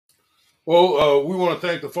Well, we want to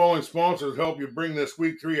thank the following sponsors to help you bring this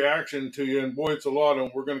week 3 action to you. And boy, it's a lot,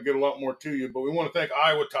 and we're going to get a lot more to you. But we want to thank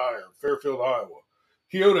Iowa Tire, Fairfield, Iowa,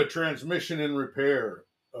 Kyoto Transmission and Repair,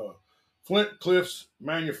 uh, Flint Cliffs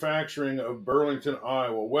Manufacturing of Burlington,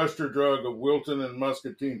 Iowa, Wester Drug of Wilton and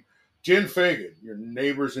Muscatine, Jen Fagan, your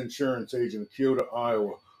neighbor's insurance agent of Kyoto,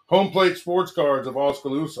 Iowa, Home Plate Sports Cards of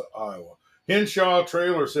Oskaloosa, Iowa, Henshaw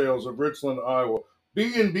Trailer Sales of Richland, Iowa,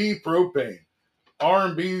 B&B Propane,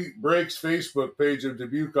 R&B Breaks Facebook page of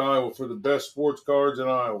Dubuque, Iowa for the best sports cards in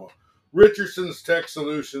Iowa. Richardson's Tech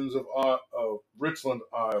Solutions of Richland,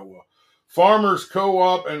 Iowa. Farmers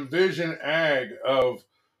Co-op and Vision Ag of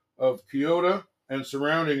Kyoto and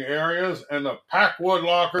surrounding areas. And the Packwood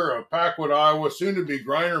Locker of Packwood, Iowa, soon to be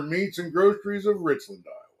Griner Meats and Groceries of Richland,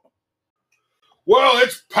 Iowa. Well,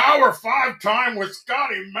 it's Power 5 time with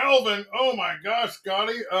Scotty Melvin. Oh my gosh,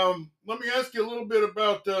 Scotty. Let me ask you a little bit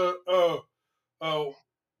about uh,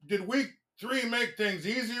 did week 3 make things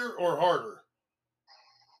easier or harder?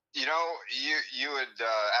 You know, you had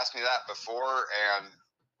asked me that before, and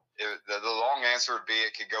the long answer would be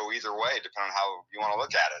it could go either way, depending on how you want to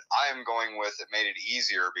look at it. I am going with it made it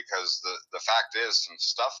easier because the fact is some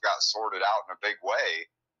stuff got sorted out in a big way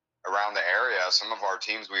around the area. Some of our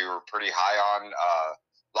teams we were pretty high on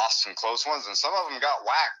lost some close ones, and some of them got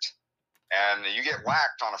whacked. And you get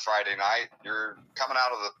whacked on a Friday night, you're coming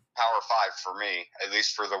out of the Power 5 for me, at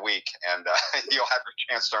least for the week, and you'll have your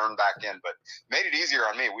chance to earn back in. But made it easier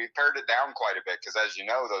on me. We pared it down quite a bit because, as you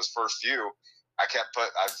know, those first few, I've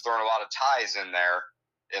thrown a lot of ties in there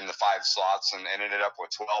in the 5 slots and ended up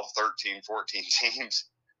with 12, 13, 14 teams.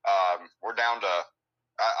 We're down to,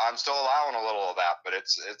 I'm still allowing a little of that, but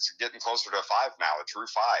it's getting closer to a 5 now, a true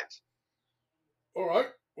 5. All right.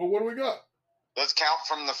 Well, what do we got? Let's count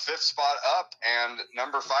from the 5th spot up, and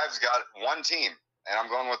number 5's got one team, and I'm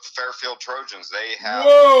going with the Fairfield Trojans. They have.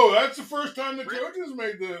 Whoa, that's the first time the Trojans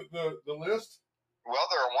made the list. Well,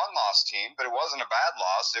 they're a one-loss team, but it wasn't a bad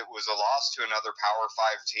loss. It was a loss to another Power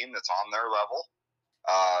 5 team that's on their level.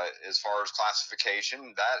 As far as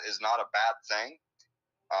classification, that is not a bad thing.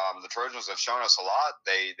 The Trojans have shown us a lot.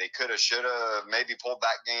 They could have, should have, maybe pulled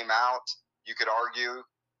that game out. You could argue.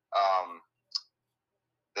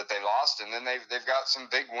 That they lost, and then they've got some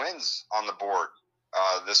big wins on the board.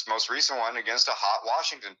 This most recent one against a hot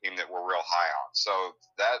Washington team that we're real high on. So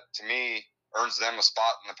that, to me, earns them a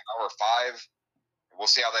spot in the Power 5. We'll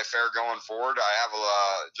see how they fare going forward. I have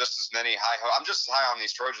just as many I'm just as high on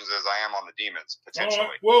these Trojans as I am on the Demons,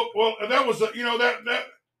 potentially. Well, that was,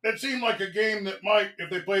 that seemed like a game that might, if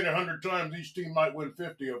they played 100 times, each team might win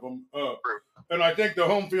 50 of them. And I think the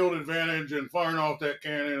home field advantage and firing off that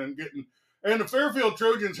cannon and the Fairfield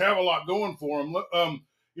Trojans have a lot going for them.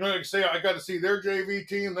 Like I say, I got to see their JV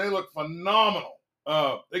team. They look phenomenal.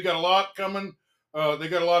 They got a lot coming. They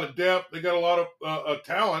got a lot of depth. They got a lot of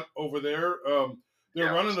talent over there.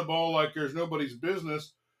 They're running the ball like there's nobody's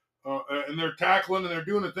business. And they're tackling and they're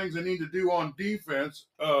doing the things they need to do on defense.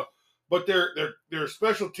 But their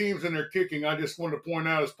special teams and their kicking, I just wanted to point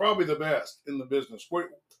out, is probably the best in the business. Do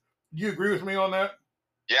you agree with me on that?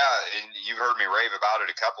 Yeah, and you've heard me rave about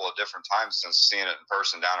it a couple of different times since seeing it in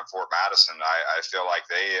person down in Fort Madison. I feel like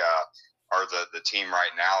they are the team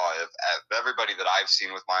right now of everybody that I've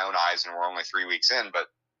seen with my own eyes, and we're only 3 weeks in, but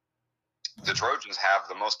the Trojans have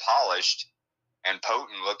the most polished and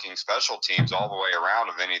potent-looking special teams all the way around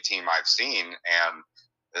of any team I've seen, and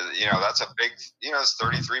that's a big, it's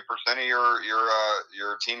 33% of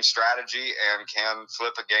your team strategy and can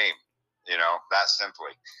flip a game, that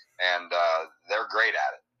simply. And they're great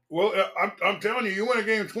at it. Well, I'm telling you, you win a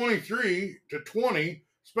game 23-20.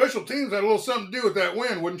 Special teams had a little something to do with that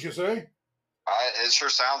win, wouldn't you say? It sure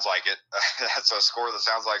sounds like it. That's a score that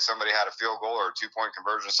sounds like somebody had a field goal or a 2-point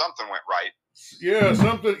conversion. Something went right. Yeah,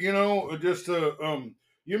 something. Just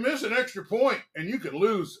you miss an extra point and you can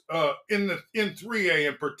lose in 3A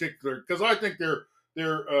in particular, because I think they're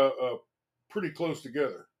pretty close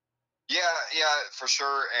together. Yeah, for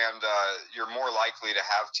sure. And you're more likely to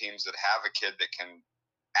have teams that have a kid that can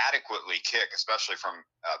adequately kick, especially from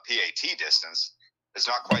PAT distance. It's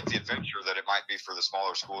not quite the adventure that it might be for the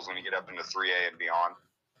smaller schools when you get up into 3A and beyond.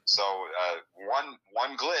 So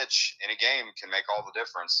one glitch in a game can make all the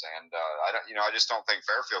difference. And I just don't think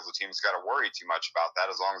Fairfield's a team that's got to worry too much about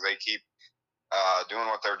that as long as they keep doing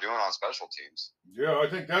what they're doing on special teams. Yeah, I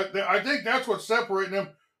think that's what's separating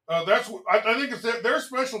them. I think it's their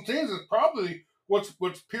special teams is probably what's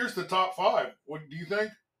pierced the top 5. What do you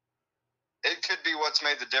think? It could be what's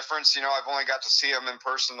made the difference. I've only got to see them in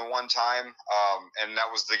person the one time, and that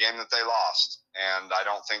was the game that they lost. And I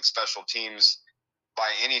don't think special teams by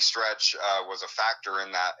any stretch was a factor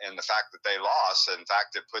in the fact that they lost. In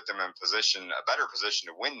fact, it put them in a better position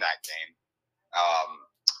to win that game.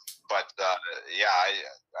 But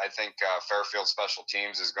I think Fairfield Special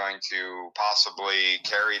Teams is going to possibly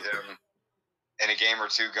carry them in a game or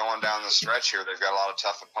two going down the stretch here. They've got a lot of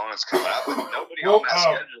tough opponents coming up, but nobody on that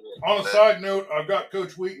schedule. On a side note, I've got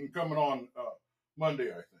Coach Wheaton coming on Monday,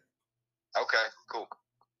 I think. Okay, cool.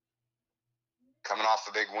 Coming off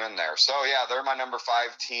a big win there. So, yeah, they're my number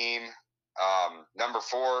 5 team. Number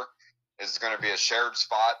 4 is going to be a shared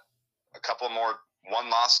spot. A couple more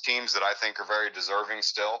one-loss teams that I think are very deserving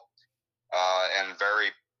still, and very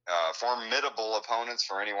formidable opponents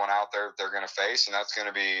for anyone out there that they're going to face. And that's going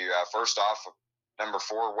to be, first off, number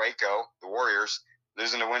 4, Waco, the Warriors,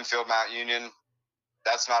 losing to Winfield Mount Union.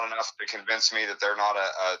 That's not enough to convince me that they're not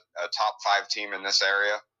a top 5 team in this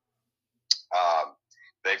area.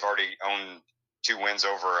 They've already owned 2 wins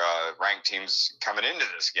over ranked teams coming into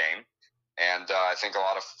this game. And I think a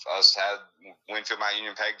lot of us had Winfield Mount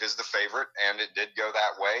Union pegged as the favorite, and it did go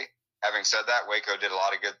that way. Having said that, Waco did a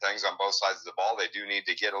lot of good things on both sides of the ball. They do need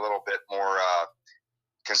to get a little bit more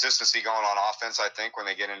consistency going on offense, I think, when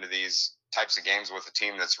they get into these types of games with a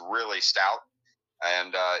team that's really stout.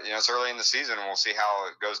 And, it's early in the season, and we'll see how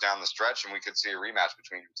it goes down the stretch, and we could see a rematch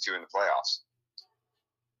between these 2 in the playoffs.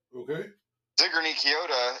 Okay. Sigourney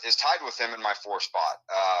Keota is tied with them in my 4 spot.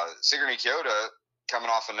 Sigourney Keota coming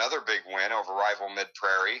off another big win over rival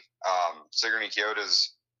Mid-Prairie. Sigourney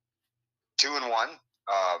Keota's 2-1,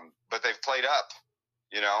 but they've played up,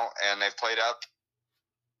 and they've played up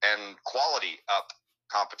and quality up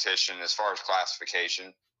competition as far as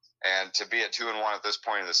classification. And to be at 2-1 at this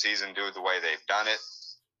point of the season, do it the way they've done it,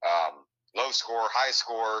 low score, high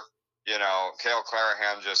score. Cale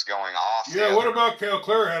Clarahan just going off. Yeah, what about Cale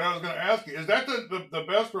Clarahan? I was going to ask you, is that the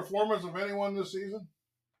best performance of anyone this season?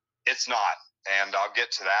 It's not, and I'll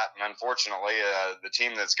get to that. And unfortunately, the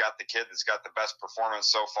team that's got the kid that's got the best performance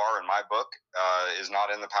so far in my book is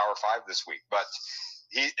not in the Power 5 this week. But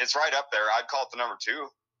it's right up there. I'd call it the number 2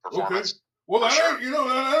 performance. Okay. Well,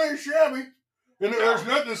 that ain't shabby. And there's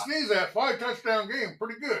nothing to sneeze at. 5 touchdown game,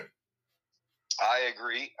 pretty good. I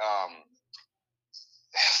agree.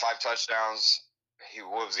 5 touchdowns. He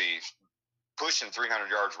pushing 300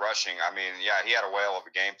 yards rushing. I mean, yeah, he had a whale of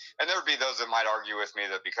a game. And there would be those that might argue with me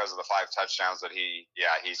that because of the 5 touchdowns that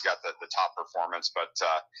he's got the top performance. But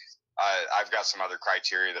I've got some other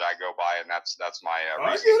criteria that I go by, and that's my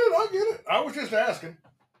reasoning. I get it. I was just asking.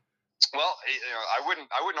 Well, I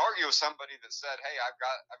wouldn't argue with somebody that said, "Hey, I've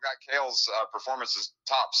got Cale's performances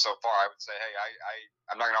top so far." I would say, "Hey,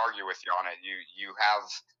 I'm not going to argue with you on it. You have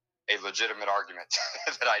a legitimate argument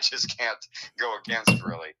that I just can't go against,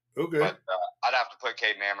 really." Okay. But I'd have to put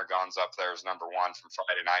Caden Amagons up there as number 1 from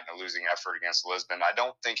Friday night in a losing effort against Lisbon. I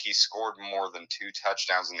don't think he scored more than 2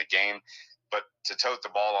 touchdowns in the game, but to tote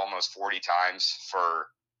the ball almost 40 times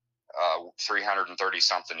for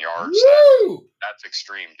 330-something yards. That's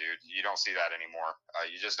extreme, dude. You don't see that anymore.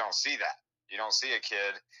 You just don't see that. You don't see a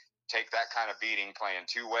kid take that kind of beating playing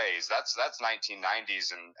 2 ways. That's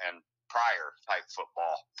 1990s and prior type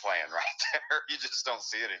football playing right there. You just don't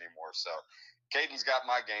see it anymore. So Caden's got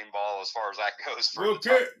my game ball as far as that goes. Well,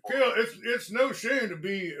 Cale, it's no shame to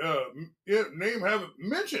be name haven't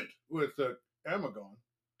mentioned with Amagon.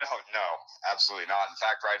 No, absolutely not. In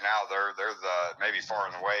fact, right now they're the maybe far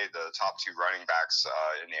and away the top 2 running backs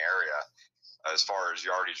in the area as far as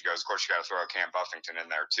yardage goes. Of course, you got to throw Cam Buffington in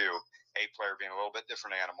there too. A-player being a little bit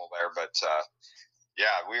different animal there, but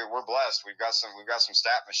yeah, we're blessed. We've got some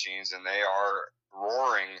stat machines, and they are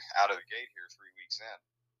roaring out of the gate here 3 weeks in.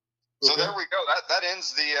 Okay. So there we go. That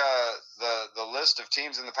ends the list of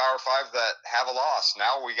teams in the Power 5 that have a loss.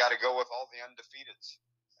 Now we got to go with all the undefeateds.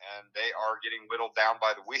 And they are getting whittled down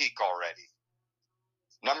by the week already.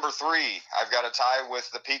 Number 3, I've got a tie with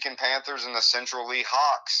the Pekin Panthers and the Central Lee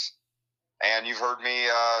Hawks. And you've heard me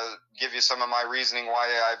give you some of my reasoning why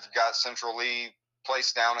I've got Central Lee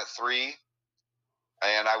placed down at 3.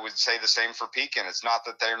 And I would say the same for Pekin. It's not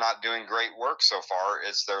that they're not doing great work so far.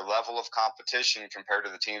 It's their level of competition compared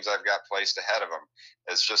to the teams I've got placed ahead of them.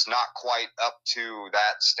 It's just not quite up to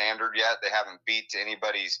that standard yet. They haven't beat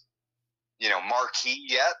anybody's marquee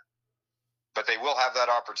yet, but they will have that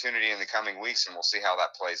opportunity in the coming weeks, and we'll see how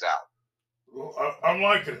that plays out. Well, I'm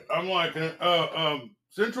liking it.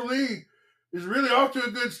 Central Lee is really off to a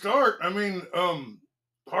good start. I mean,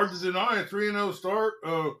 hard to deny a 3-0 start.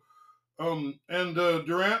 And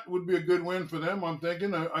Durant would be a good win for them, I'm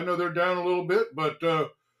thinking. I know they're down a little bit, but they're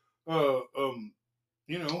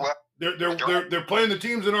playing the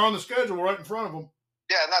teams that are on the schedule right in front of them.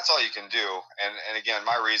 Yeah, and that's all you can do. And again,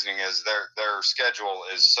 my reasoning is their schedule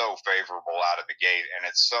is so favorable out of the gate, and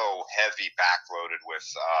it's so heavy backloaded with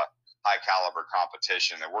high caliber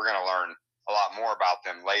competition that we're going to learn a lot more about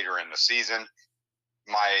them later in the season.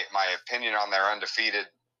 My opinion on their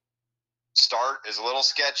undefeated start is a little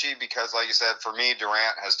sketchy because, like you said, for me,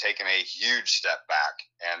 Durant has taken a huge step back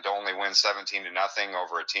and to only win 17-0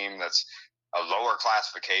 over a team that's a lower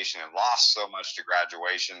classification and lost so much to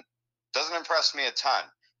graduation doesn't impress me a ton.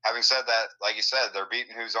 Having said that, like you said, they're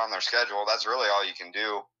beating who's on their schedule. That's really all you can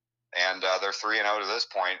do. And they're 3-0 to this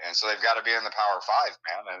point, and so they've got to be in the Power 5,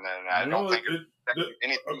 man. And I don't think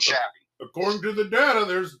anything shabby. According to the data,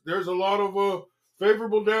 there's a lot of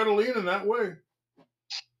favorable data leaning that way.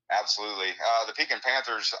 Absolutely. The Pekin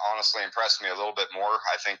Panthers honestly impressed me a little bit more.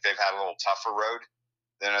 I think they've had a little tougher road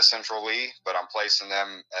than a Central Lee, but I'm placing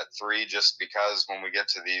them at 3 just because when we get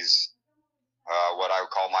to these, what I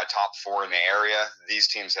would call my top 4 in the area, these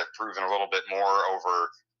teams have proven a little bit more over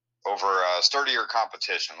sturdier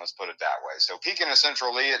competition. Let's put it that way. So Pekin and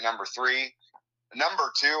Central Lee at number 3.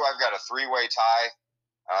 Number 2, I've got a 3-way tie.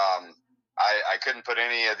 I couldn't put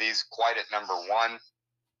any of these quite at number 1,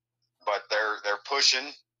 but they're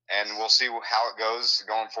pushing. And we'll see how it goes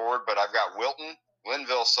going forward. But I've got Wilton,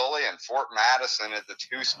 Linville Sully, and Fort Madison at the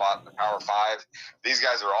 2 spot in the Power 5. These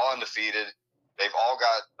guys are all undefeated. They've all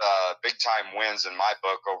got big-time wins in my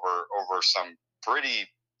book over some pretty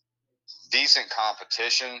decent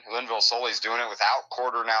competition. Linville Sully's doing it without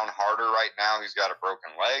Quarternown Harder right now. He's got a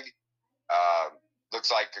broken leg.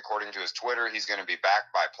 Looks like, according to his Twitter, he's going to be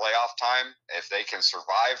back by playoff time. If they can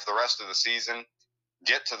survive the rest of the season,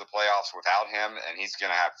 get to the playoffs without him, and he's going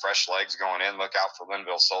to have fresh legs going in. Look out for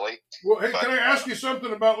Linville Sully. Well, hey, can I ask you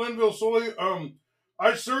something about Linville Sully?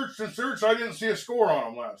 I searched and searched. I didn't see a score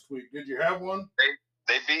on him last week. Did you have one?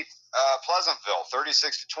 They beat Pleasantville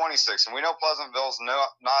 36-26, and we know Pleasantville's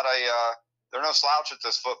they're no slouch at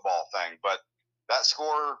this football thing, but that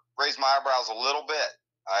score raised my eyebrows a little bit.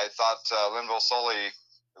 I thought Linville Sully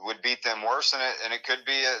would beat them worse, and it could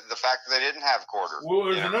be the fact that they didn't have Quarter. Well,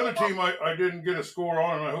 there's another team I didn't get a score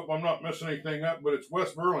on, and I hope I'm not messing anything up, but it's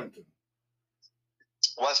West Burlington.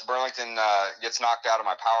 West Burlington gets knocked out of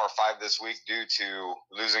my Power 5 this week due to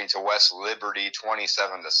losing to West Liberty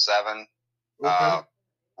 27-7. Okay.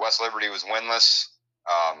 West Liberty was winless,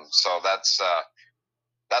 so that's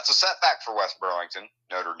a setback for West Burlington,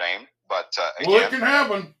 Notre Dame. But again, well, it can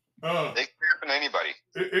happen. It can happen to anybody.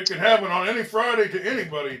 It can happen on any Friday to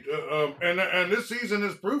anybody, and this season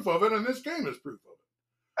is proof of it, and this game is proof of it.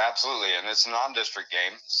 Absolutely, and it's a non-district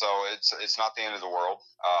game, so it's not the end of the world.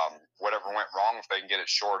 Whatever went wrong, if they can get it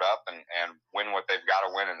shored up and win what they've got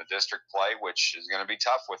to win in the district play, which is going to be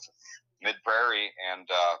tough with Mid-Prairie and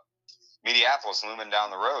Mediapolis looming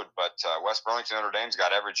down the road. But West Burlington Notre Dame's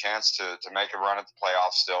got every chance to make a run at the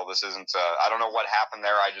playoffs still. This isn't I don't know what happened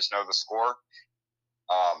there. I just know the score.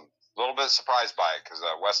 A little bit surprised by it because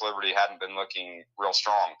West Liberty hadn't been looking real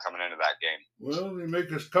strong coming into that game. Well, they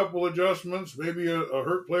make a couple adjustments. Maybe a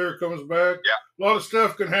hurt player comes back. Yeah. A lot of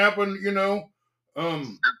stuff can happen, you know.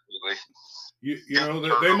 Absolutely. You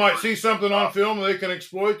know, they might see something on film they can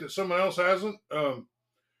exploit that someone else hasn't.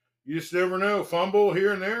 You just never know. Fumble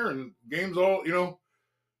here and there, and games all, you know,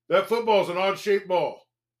 that football's an odd-shaped ball.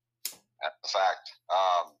 That's a fact.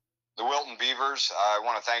 The Wilton Beavers, I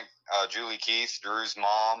want to thank Julie Keith, Drew's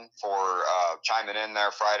mom, for chiming in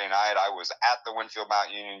there Friday night. I was at the Winfield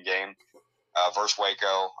Mount Union game versus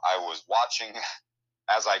Waco. I was watching,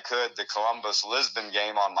 as I could, the Columbus-Lisbon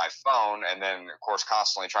game on my phone, and then, of course,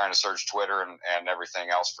 constantly trying to search Twitter and everything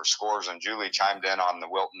else for scores. And Julie chimed in on the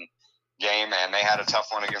Wilton game, and they had a tough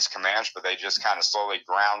one against Comanche, but they just kind of slowly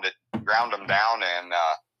ground them down and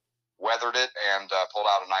weathered it and pulled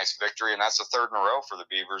out a nice victory. And that's the third in a row for the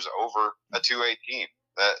Beavers over a 2A team.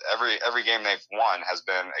 Every game they've won has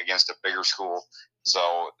been against a bigger school,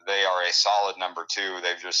 so they are a solid number 2.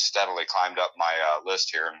 They've just steadily climbed up my list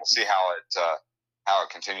here, and we'll see how it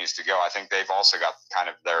continues to go. I think they've also got kind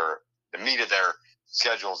of the meat of their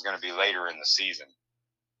schedule is going to be later in the season.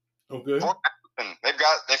 Okay.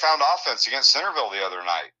 They found offense against Centerville the other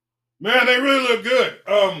night. Man, they really look good.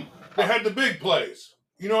 They had the big plays.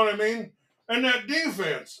 You know what I mean? And that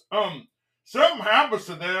defense. Something happens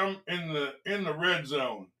to them in the red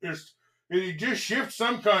zone. It just shifts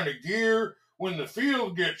some kind of gear. When the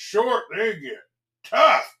field gets short, they get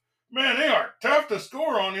tough. Man, they are tough to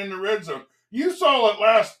score on in the red zone. You saw it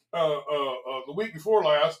the week before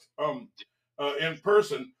last, in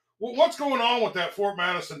person. Well, what's going on with that Fort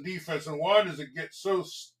Madison defense, and why does it get so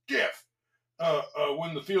stiff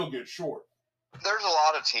when the field gets short? There's a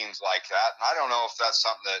lot of teams like that, and I don't know if that's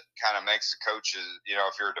something that kind of makes the coaches, you know,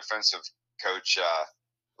 if you're a defensive coach,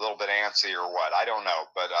 little bit antsy or what. I don't know.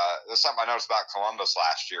 But there's something I noticed about Columbus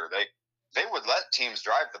last year. They would let teams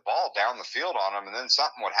drive the ball down the field on them, and then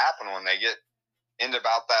something would happen when they get into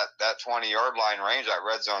about that 20-yard line range, that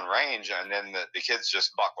red zone range, and then the kids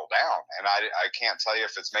just buckle down. And I can't tell you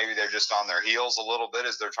if it's maybe they're just on their heels a little bit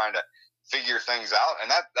as they're trying to figure things out.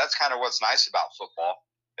 And that's kind of what's nice about football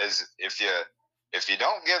is if you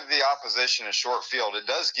don't give the opposition a short field, it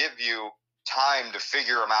does give you time to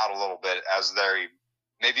figure them out a little bit as they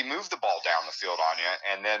maybe move the ball down the field on you,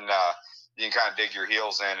 and then you can kind of dig your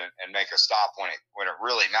heels in and make a stop when it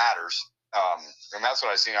really matters. And that's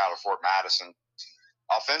what I've seen out of Fort Madison.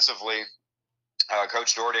 Offensively,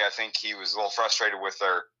 Coach Doherty, I think he was a little frustrated with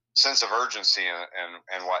their sense of urgency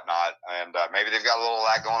and whatnot. And maybe they've got a little of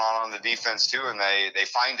that going on the defense too, and they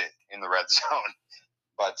find it in the red zone.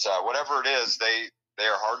 But whatever it is, they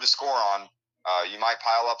are hard to score on. You might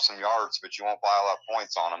pile up some yards, but you won't pile up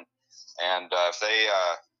points on them. And if they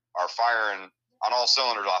are firing on all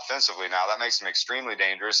cylinders offensively now, that makes them extremely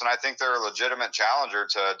dangerous. And I think they're a legitimate challenger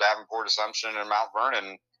to Davenport, Assumption, and Mount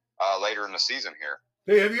Vernon later in the season here.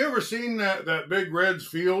 Hey, have you ever seen that Big Reds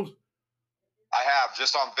field? I have,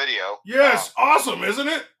 just on video. Yes, awesome, isn't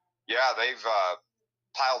it? Yeah, they've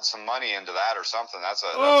piled some money into that or something. That's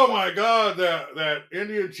my God, that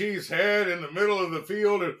Indian Chief's head in the middle of the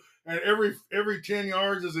field, and every 10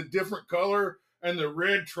 yards is a different color, and the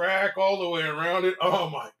red track all the way around it. Oh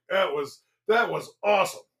my, that was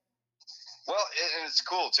awesome. Well, it's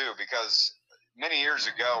cool too because many years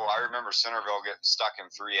ago, I remember Centerville getting stuck in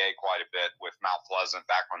 3A quite a bit with Mount Pleasant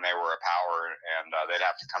back when they were a power, and they'd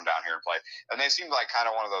have to come down here and play. And they seemed like kind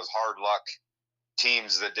of one of those hard luck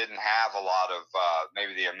teams that didn't have a lot of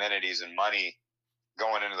maybe the amenities and money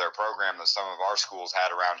going into their program that some of our schools had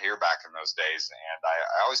around here back in those days. And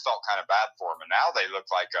I always felt kind of bad for them. And now they look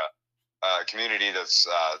like a community that's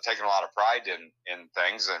taking a lot of pride in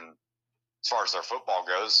things, and as far as their football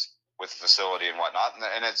goes, with the facility and whatnot,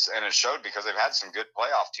 and it showed because they've had some good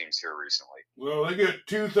playoff teams here recently. Well, they get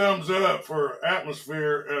 2 thumbs up for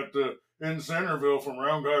atmosphere in Centerville from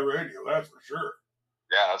Round Guy Radio. That's for sure.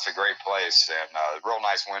 Yeah, that's a great place, and a real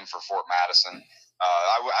nice win for Fort Madison.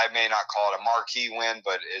 I may not call it a marquee win,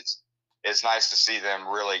 but it's nice to see them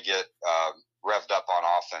really get revved up on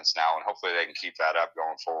offense now, and hopefully they can keep that up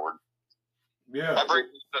going forward. Yeah. That brings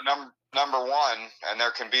us to number one, and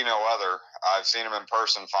there can be no other. I've seen them in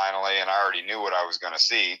person finally, and I already knew what I was going to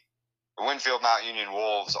see. The Winfield Mount Union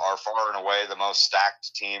Wolves are far and away the most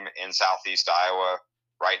stacked team in Southeast Iowa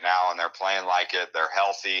right now, and they're playing like it. They're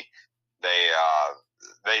healthy.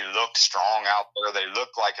 They look strong out there. They look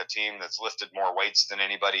like a team that's lifted more weights than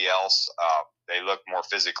anybody else. They look more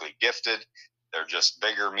physically gifted. They're just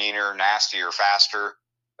bigger, meaner, nastier, faster,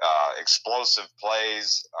 explosive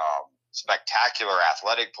plays, spectacular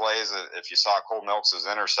athletic plays. If you saw Cole Milks'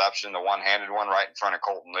 interception, the one-handed one right in front of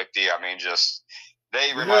Colton Lichty, I mean,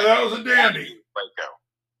 they remind me. That was a dandy. Waco.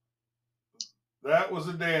 That was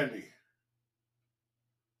a dandy.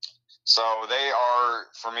 So they are,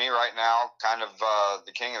 for me right now, kind of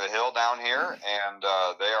the king of the hill down here, and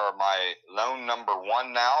they are my lone number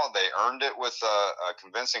one now. They earned it with a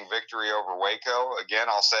convincing victory over Waco. Again,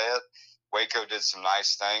 I'll say it. Waco did some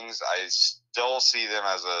nice things. I still see them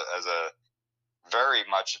as a very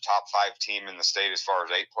much a top 5 team in the state as far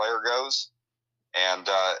as 8-player goes. And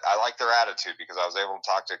I like their attitude because I was able to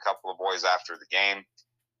talk to a couple of boys after the game.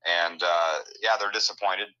 And, yeah, they're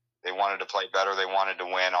disappointed. They wanted to play better. They wanted to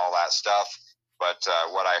win, all that stuff. But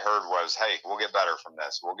what I heard was, hey, we'll get better from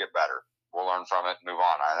this. We'll get better. We'll learn from it and move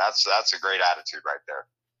on. And that's a great attitude right there.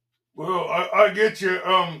 Well, I get you.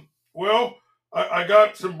 I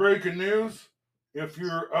got some breaking news, if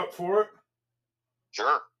you're up for it.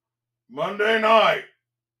 Sure. Monday night,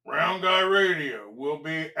 Round Guy Radio will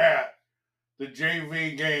be at the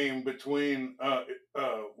JV game between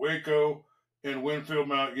Waco and Winfield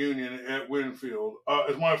Mount Union at Winfield.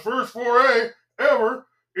 It's my first foray ever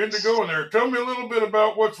into going there. Tell me a little bit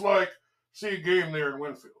about what's like see a game there in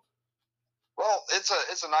Winfield. Well, it's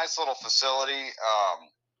a nice little facility.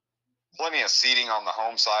 Plenty of seating on the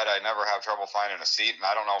home side. I never have trouble finding a seat, and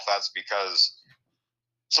I don't know if that's because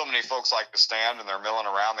so many folks like to stand and they're milling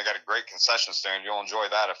around. They got a great concession stand. You'll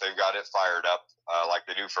enjoy that if they've got it fired up like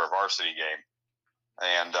they do for a varsity game.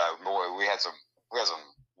 And boy, we had some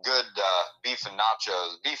good beef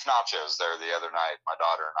nachos there the other night. My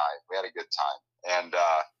daughter and I, we had a good time. And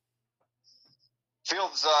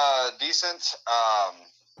field's decent.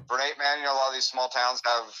 For Nate, man, a lot of these small towns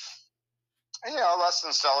have less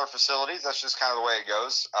than stellar facilities. That's just kind of the way it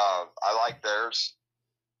goes. I like theirs.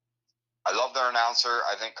 I love their announcer.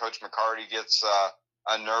 I think Coach McCarty gets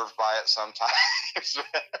unnerved by it sometimes.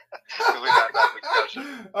 We've had that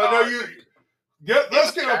discussion. I know you.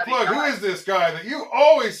 Let's get a plug. Guy. Who is this guy that you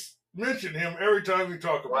always mention him every time you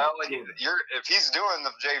talk about? Well, if he's doing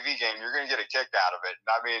the JV game, you're going to get a kick out of it.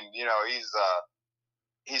 I mean,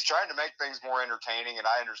 he's trying to make things more entertaining, and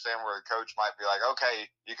I understand where a coach might be like, okay,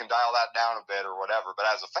 you can dial that down a bit or whatever. But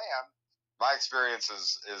as a fan, my experience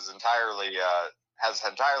is entirely has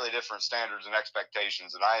entirely different standards and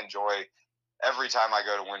expectations, and I enjoy every time I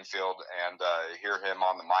go to Winfield and hear him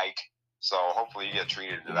on the mic. So hopefully you get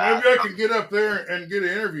treated to that. Maybe I can get up there and get an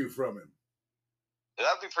interview from him.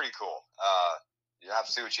 That'd be pretty cool. You have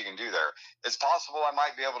to see what you can do there. It's possible I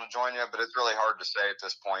might be able to join you, but it's really hard to say at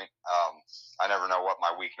this point. I never know what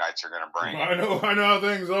my weeknights are going to bring. I know how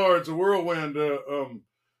things are. It's a whirlwind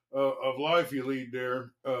of life you lead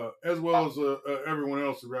there, as well as everyone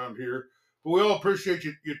else around here. But we all appreciate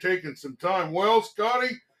you taking some time. Well,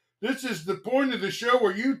 Scotty, this is the point of the show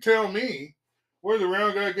where you tell me where the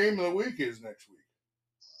Round Guy Game of the Week is next week.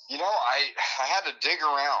 I had to dig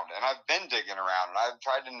around, and I've been digging around, and I've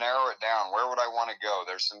tried to narrow it down. Where would I want to go?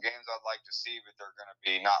 There's some games I'd like to see, but they're going to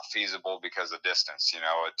be not feasible because of distance.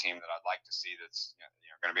 A team that I'd like to see that's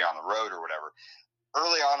going to be on the road or whatever.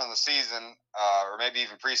 Early on in the season, or maybe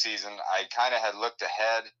even preseason, I kind of had looked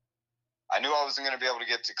ahead. I knew I wasn't going to be able to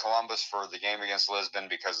get to Columbus for the game against Lisbon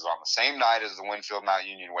because it's on the same night as the Winfield Mount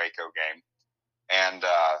Union Waco game. And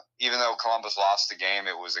even though Columbus lost the game,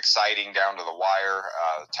 it was exciting down to the wire.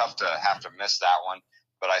 Tough to have to miss that one.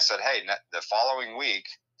 But I said, hey, the following week,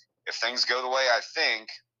 if things go the way I think,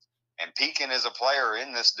 and Pekin is a player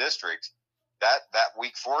in this district, that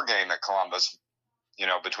week 4 game at Columbus,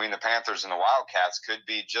 between the Panthers and the Wildcats could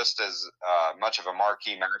be just as much of a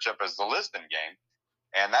marquee matchup as the Lisbon game.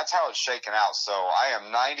 And that's how it's shaken out. So I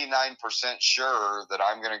am 99% sure that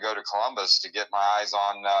I'm going to go to Columbus to get my eyes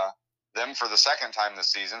on them for the second time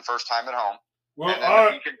this season, first time at home. Well, and then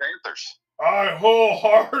the Pekin Panthers. I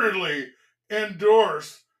wholeheartedly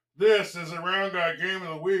endorse this as a Round Guy Game of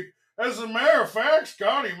the Week. As a matter of fact,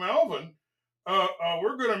 Scotty, Melvin,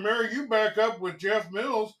 we're going to marry you back up with Jeff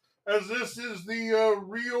Mills, as this is the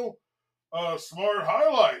real Smart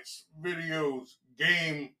Highlights videos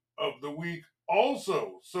game of the week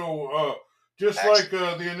also. So just excellent.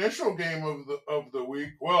 Like the initial game of the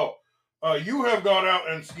week, well, you have got out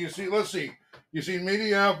and you see, let's see, you see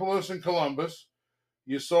Minneapolis and Columbus,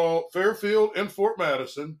 you saw Fairfield and Fort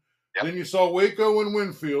Madison, yep. Then you saw Waco and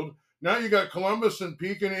Winfield. Now you got Columbus and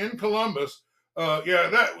Pekin in Columbus.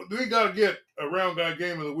 That we got to get a Round Guy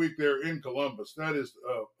Game of the Week there in Columbus. That is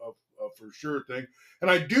a for sure thing. And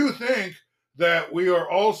I do think that we are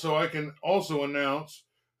also, I can also announce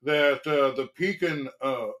that the Pekin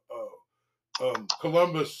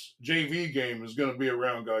Columbus JV game is going to be a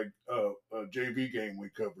Round Guy JV game we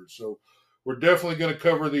covered. So we're definitely going to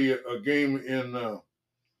cover the game in.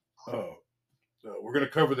 We're going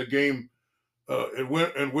to cover the game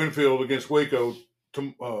in Winfield against Waco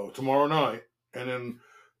tomorrow night, and then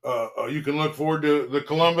you can look forward to the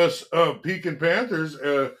Columbus Pekin Panthers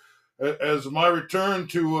as my return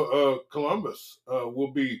to Columbus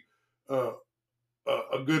will be a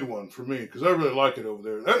good one for me because I really like it over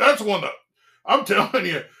there. That's one that I'm telling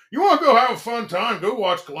you, you want to go have a fun time, go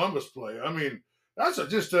watch Columbus play. I mean, that's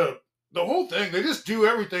the whole thing. They just do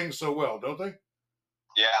everything so well, don't they?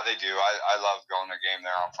 Yeah, they do. I love going to a game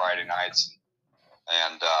there on Friday nights.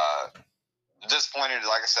 And disappointed,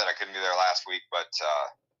 like I said, I couldn't be there last week, but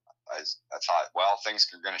I thought, well, things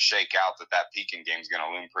are going to shake out that Pekin game is going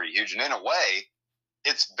to loom pretty huge. And in a way,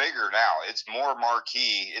 it's bigger now. It's more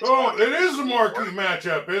marquee. It is a marquee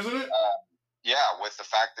matchup, isn't it? Yeah, with the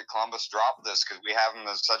fact that Columbus dropped this because we have them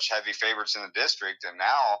as such heavy favorites in the district, and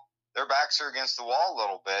now their backs are against the wall a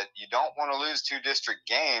little bit. You don't want to lose 2 district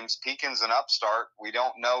games. Pekin's an upstart. We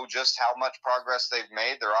don't know just how much progress they've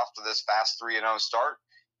made. They're off to this fast 3-0 start.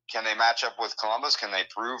 Can they match up with Columbus? Can they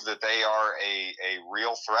prove that they are a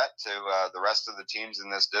real threat to the rest of the teams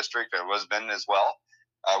in this district, or Lisbon as well?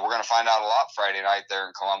 We're going to find out a lot Friday night there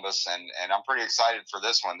in Columbus, and I'm pretty excited for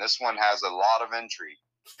this one. This one has a lot of intrigue.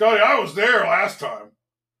 Scotty, I was there last time.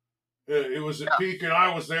 It was at Pekin.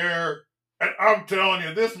 I was there. And I'm telling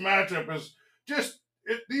you, this matchup is just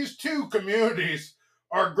these two communities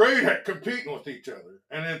are great at competing with each other,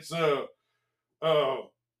 and it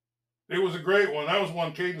was a great one. That was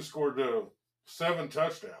one Caden scored 7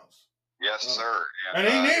 touchdowns. Yes, sir. And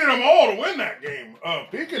he needed them all to win that game.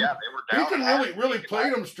 Pekin, they were down. Pekin really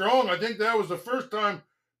played them strong. I think that was the first time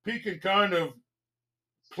Pekin kind of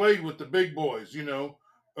played with the big boys,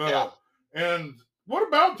 And what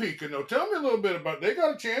about Pekin, though? Tell me a little bit about. They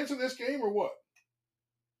got a chance in this game or what?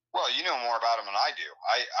 Well, you know more about them than I do.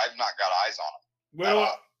 I've not got eyes on them.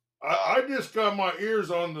 Well, I just got my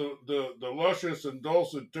ears on the luscious and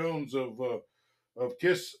dulcet tones of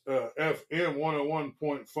Kiss FM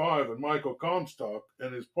 101.5 and Michael Comstock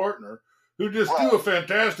and his partner, who just do a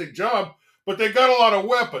fantastic job. But they got a lot of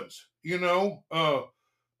weapons, you know.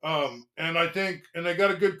 And I think, and they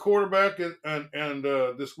got a good quarterback, and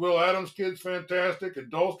this Will Adams kid's fantastic,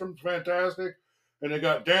 and Dahlstrom's fantastic, and they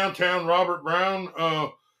got downtown Robert Brown.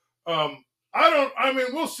 Um, I mean,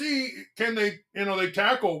 we'll see. Can they, they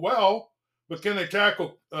tackle well, but can they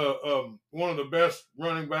tackle one of the best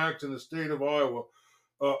running backs in the state of Iowa?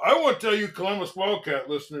 I want to tell you, Columbus Wildcat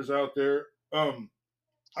listeners out there,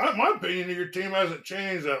 my opinion of your team hasn't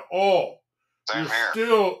changed at all.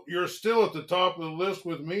 You're still at the top of the list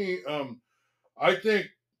with me. I think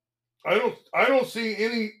I don't see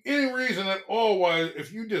any reason at all why,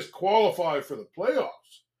 if you just qualify for the playoffs,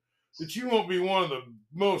 that you won't be one of the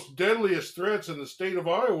most deadliest threats in the state of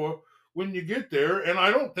Iowa when you get there. And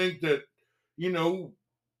I don't think that,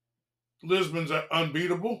 Lisbon's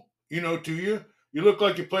unbeatable, to you. You look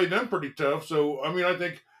like you played them pretty tough. So, I mean, I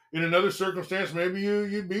think in another circumstance, maybe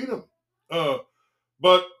you beat them.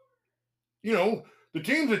 But the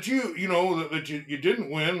teams that that you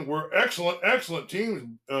didn't win were excellent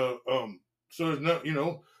teams. So there's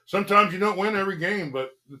no, sometimes you don't win every game,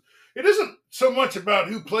 but it isn't so much about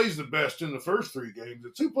who plays the best in the first three games.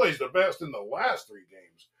 It's who plays the best in the last three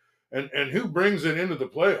games, and who brings it into the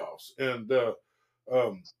playoffs. And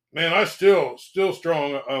man, I still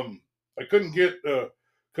strong. I couldn't get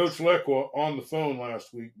Coach Lekwa on the phone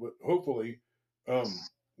last week, but hopefully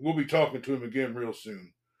we'll be talking to him again real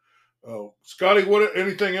soon. Scotty,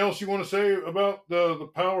 anything else you want to say about the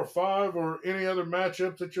Power Five or any other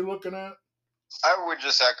matchups that you're looking at? I would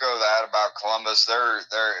just echo that about Columbus.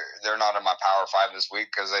 They're not in my Power Five this week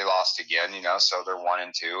because they lost again, so they're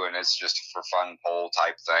 1-2, and it's just for fun poll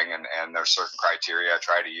type thing. And there's certain criteria I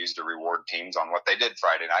try to use to reward teams on what they did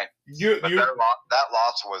Friday night. That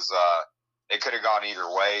loss was it could have gone either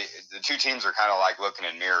way. The two teams are kind of like looking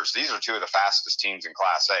in mirrors. These are two of the fastest teams in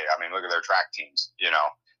Class A. I mean, look at their track teams,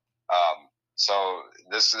 So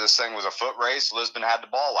this thing was a foot race. Lisbon had the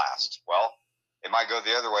ball last. Well, it might go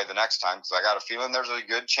the other way the next time because I got a feeling there's a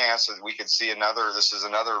good chance that we could see this is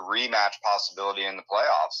another rematch possibility in the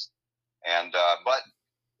playoffs. And but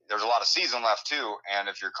there's a lot of season left too. And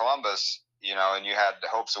if you're Columbus, and you had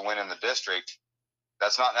hopes of winning the district,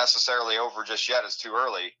 that's not necessarily over just yet. It's too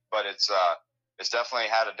early, but it's definitely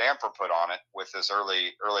had a damper put on it with this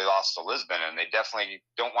early loss to Lisbon, and they definitely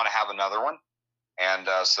don't want to have another one. And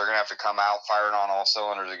so they're going to have to come out firing on all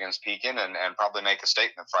cylinders against Pekin and probably make a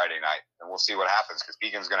statement Friday night. And we'll see what happens because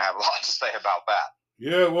Pekin's going to have a lot to say about that.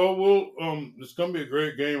 Yeah, well, it's going to be a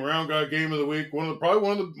great game. Round Guy Game of the Week. Probably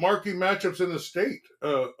one of the marquee matchups in the state,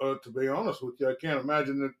 to be honest with you. I can't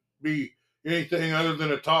imagine it be anything other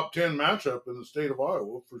than a top 10 matchup in the state of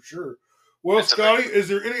Iowa, for sure. Well, Scotty, is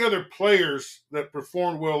there any other players that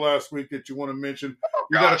performed well last week that you want to mention?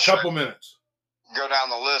 We got a couple minutes. Go down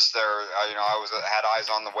the list there. I had eyes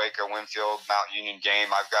on the Waco, Winfield, Mount Union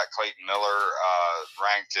game. I've got Clayton Miller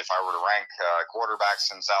ranked. If I were to rank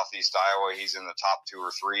quarterbacks in Southeast Iowa, he's in the top 2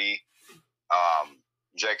 or 3.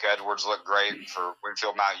 Jake Edwards looked great for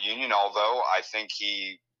Winfield, Mount Union, although I think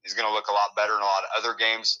he is going to look a lot better in a lot of other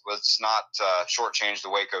games. Let's not shortchange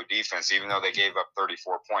the Waco defense, even though they gave up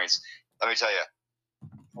 34 points. Let me tell you,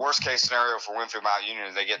 worst case scenario for Winfield Mount Union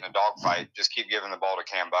is they get in a dogfight. Just keep giving the ball to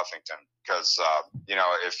Cam Buffington because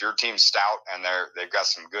if your team's stout and they've got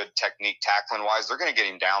some good technique tackling wise, they're going to get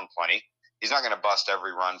him down plenty. He's not going to bust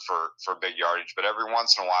every run for big yardage, but every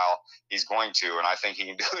once in a while he's going to, and I think he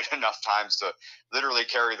can do it enough times to literally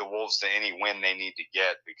carry the Wolves to any win they need to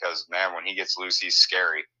get because, man, when he gets loose, he's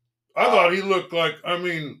scary. I thought he looked like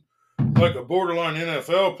a borderline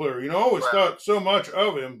NFL player. I always thought so much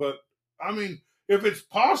of him, but I mean, if it's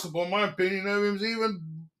possible, my opinion of him is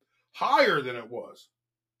even higher than it was.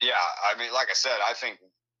 Yeah, I mean, like I said, I think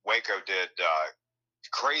Waco did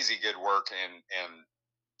crazy good work in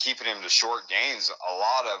keeping him to short gains a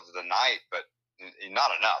lot of the night, but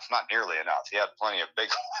not enough, not nearly enough. He had plenty of big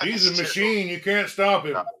ones. He's a machine. You can't stop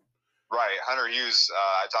him. Right. Hunter Hughes,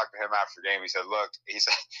 I talked to him after the game. He said, look,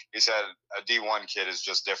 he said a D1 kid is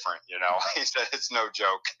just different, He said, it's no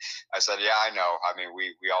joke. I said, yeah, I know. I mean,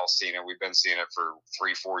 we all seen it. We've been seeing it for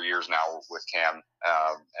 3-4 years now with Cam,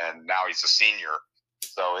 and now he's a senior.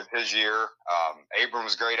 So it's his year.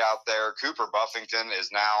 Abram's great out there. Cooper Buffington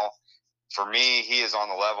is now, for me, he is on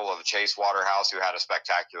the level of Chase Waterhouse, who had a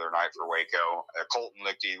spectacular night for Waco. Colton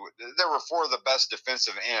Lichty. There were 4 of the best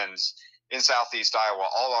defensive ends in Southeast Iowa,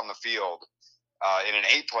 all on the field in an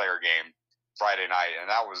 8-player game. Friday night, and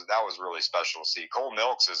that was really special to see. Cole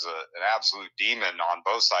Milks is an absolute demon on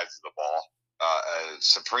both sides of the ball, a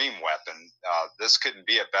supreme weapon. This couldn't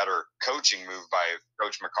be a better coaching move by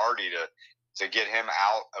Coach McCarty to get him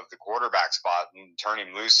out of the quarterback spot and turn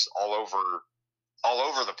him loose all over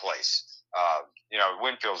the place.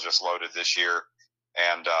 Winfield's just loaded this year,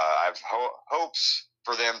 and I have hopes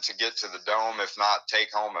for them to get to the Dome, if not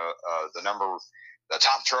take home the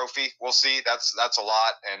top trophy. We'll see. That's a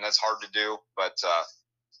lot, and that's hard to do, but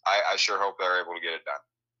I sure hope they're able to get it done.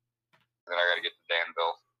 Then I got to get to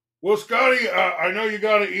Danville. Well, Scotty, I know you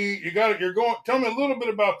got to eat. You're going. Tell me a little bit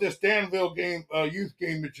about this Danville game, youth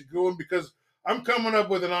game that you're going, because I'm coming up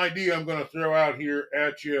with an idea I'm going to throw out here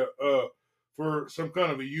at you for some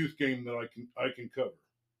kind of a youth game that I can cover.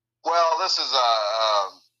 Well, this is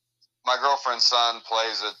my girlfriend's son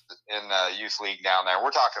plays in a youth league down there.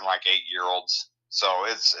 We're talking like 8-year-olds. So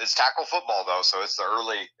it's tackle football though. So it's the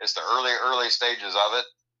early stages of it.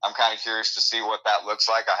 I'm kind of curious to see what that looks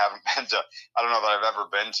like. I don't know that I've ever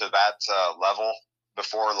been to that level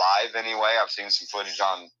before live anyway. I've seen some footage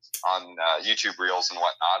on YouTube reels and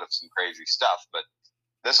whatnot of some crazy stuff, but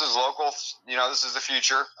this is local, this is the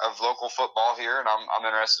future of local football here. And I'm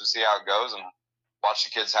interested to see how it goes and watch the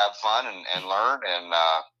kids have fun and learn. And,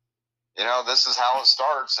 this is how it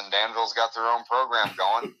starts, and Danville's got their own program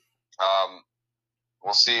going.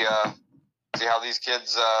 We'll see how these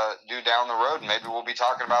kids do down the road. Maybe we'll be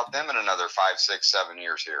talking about them in another 5, 6, 7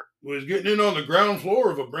 years here. Well, he's getting in on the ground floor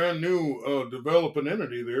of a brand new developing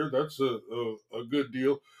entity there. That's a good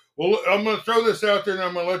deal. Well, I'm going to throw this out there and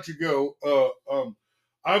I'm going to let you go.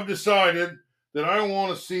 I've decided that I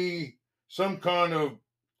want to see some kind of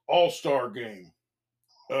all-star game.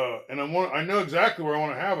 And I know exactly where I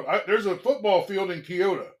want to have it. There's a football field in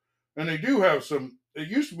Keota, and they do have some. It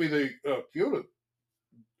used to be the Keota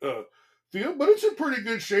field, but it's in pretty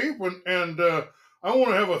good shape. And I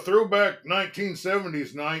want to have a throwback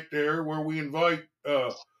 1970s night there where we invite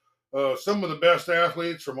some of the best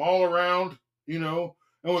athletes from all around, and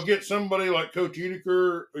we'll get somebody like Coach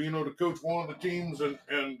Edeker, to coach one of the teams, and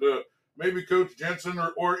maybe Coach Jensen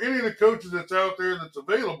or any of the coaches that's out there that's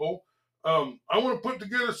available. I want to put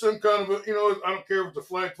together some kind of I don't care if it's a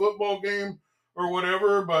flag football game or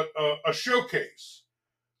whatever, but a showcase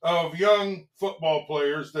of young football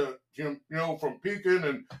players that, from Pekin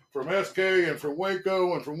and from SK and from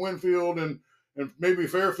Waco and from Winfield and maybe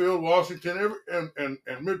Fairfield, Washington, and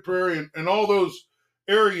Mid-Prairie and all those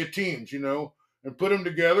area teams, and put them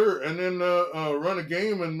together and then run a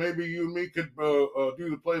game, and maybe you and me could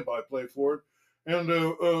do the play-by-play for it and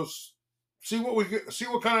see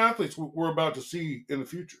what kind of athletes we're about to see in the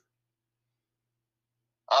future.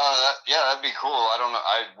 That'd be cool. I don't know.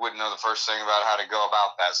 I wouldn't know the first thing about how to go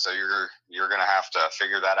about that, so you're gonna have to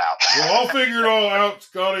figure that out. Well, I'll figure it all out,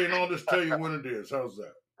 Scotty, and I'll just tell you when it is. How's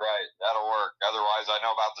that? Right, that'll work. Otherwise, I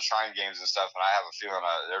know about the Shrine Games and stuff, and I have a feeling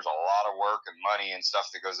there's a lot of work and money and stuff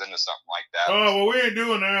that goes into something like that. Oh, well, we ain't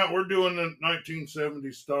doing that. We're doing the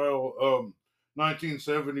 1970s style,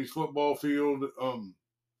 1970s football field,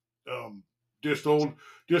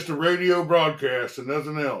 just a radio broadcast and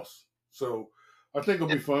nothing else. So I think it'll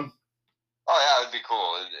be fun. Oh yeah, it'd be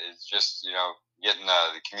cool. It's just getting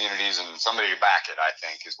the communities and somebody to back it. I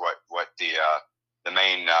think is what the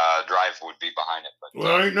main drive would be behind it. But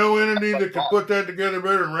well, ain't no entity that can put that together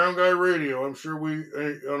better than Round Guy Radio. I'm sure we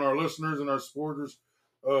and our listeners and our supporters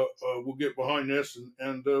will get behind this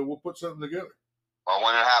and we'll put something together. Well,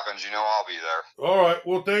 when it happens, I'll be there. All right.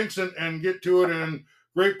 Well, thanks and get to it. And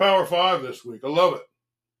great Power 5 this week. I love it.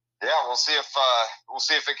 Yeah, we'll see if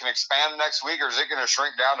it can expand next week, or is it going to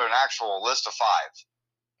shrink down to an actual list of 5?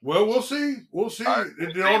 Well, we'll see. We'll see.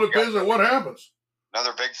 It all depends on what happens.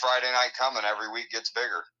 Another big Friday night coming. Every week gets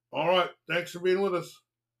bigger. All right. Thanks for being with us.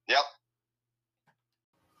 Yep.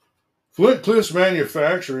 Flint Cliffs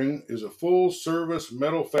Manufacturing is a full-service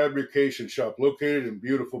metal fabrication shop located in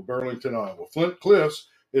beautiful Burlington, Iowa. Flint Cliffs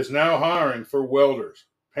is now hiring for welders,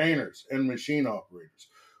 painters, and machine operators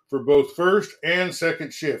for both first and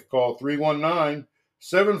second shift. Call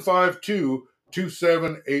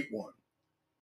 319-752-2781.